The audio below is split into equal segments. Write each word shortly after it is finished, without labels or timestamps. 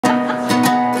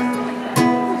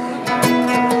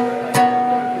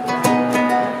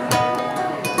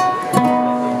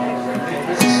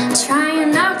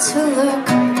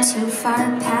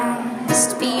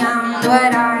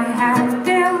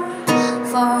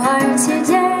for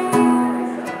today,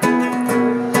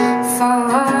 for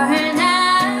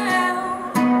now.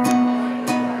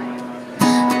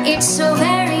 It's so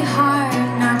very hard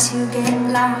not to get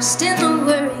lost in the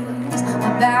worries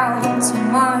about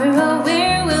tomorrow.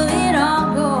 Where will it all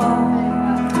go?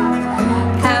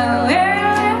 How will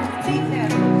it be?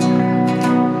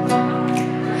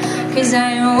 'Cause I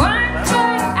want to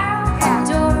out the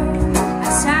door,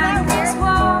 outside these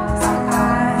walls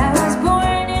I was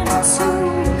born into.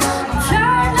 I'm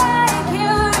flying like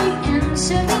Hillary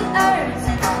into the earth,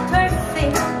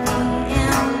 perfectly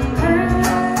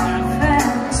imperfect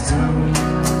too.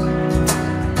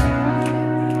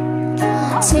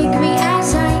 Take me as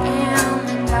I am,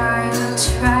 and I will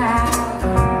try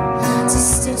to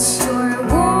stitch your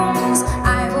wounds.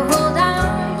 I will hold on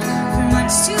for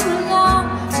much too long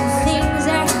to things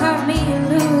that caught me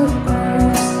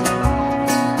loose,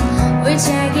 which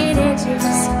jagged edges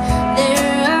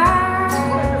there are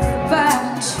but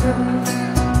true.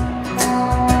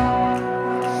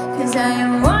 'Cause I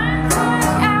am one foot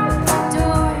out the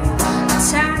door,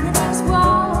 outside of these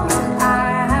walls that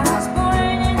I was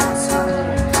born into.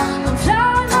 I'm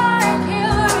flying like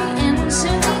Hillary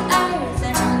into the earth,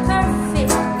 and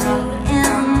perfectly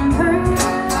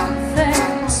imperfect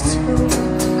too.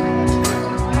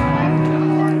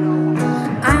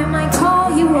 I might call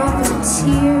you up in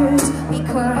tears,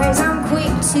 because I'm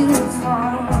quick to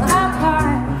fall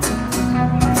apart,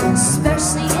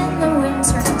 especially in the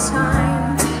winter time.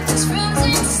 These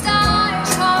frozen stars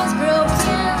cause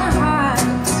broken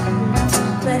hearts,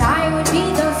 but I would be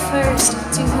the first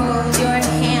to hold your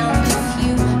hand if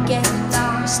you get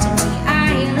lost in the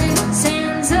island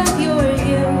sands of your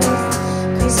youth.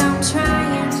 'Cause I'm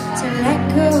trying to let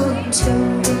go too.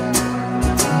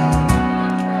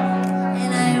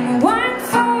 And I'm one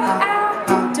foot out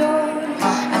the door,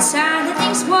 outside of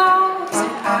these walls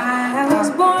that I was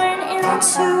born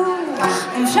into.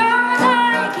 I'm flying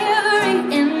like Hillary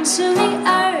into the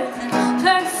earth, and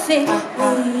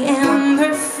perfectly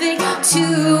imperfect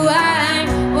too. I'm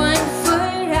one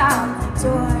foot out the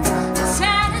door,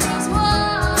 outside of these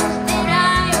walls that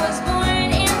I was born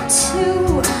into.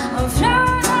 I'm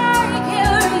flying like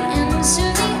Hillary into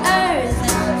the earth,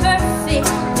 and perfectly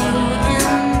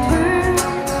imperfect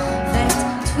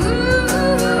too.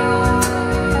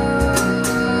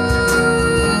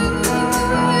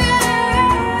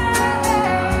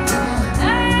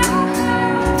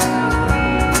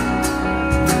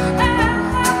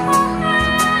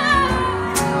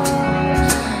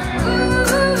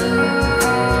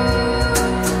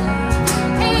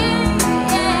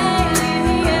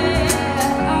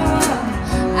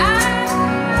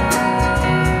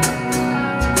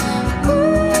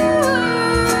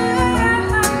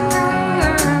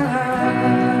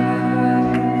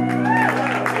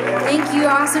 Thank you,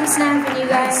 awesome snapping, you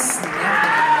guys.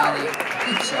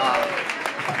 Good job.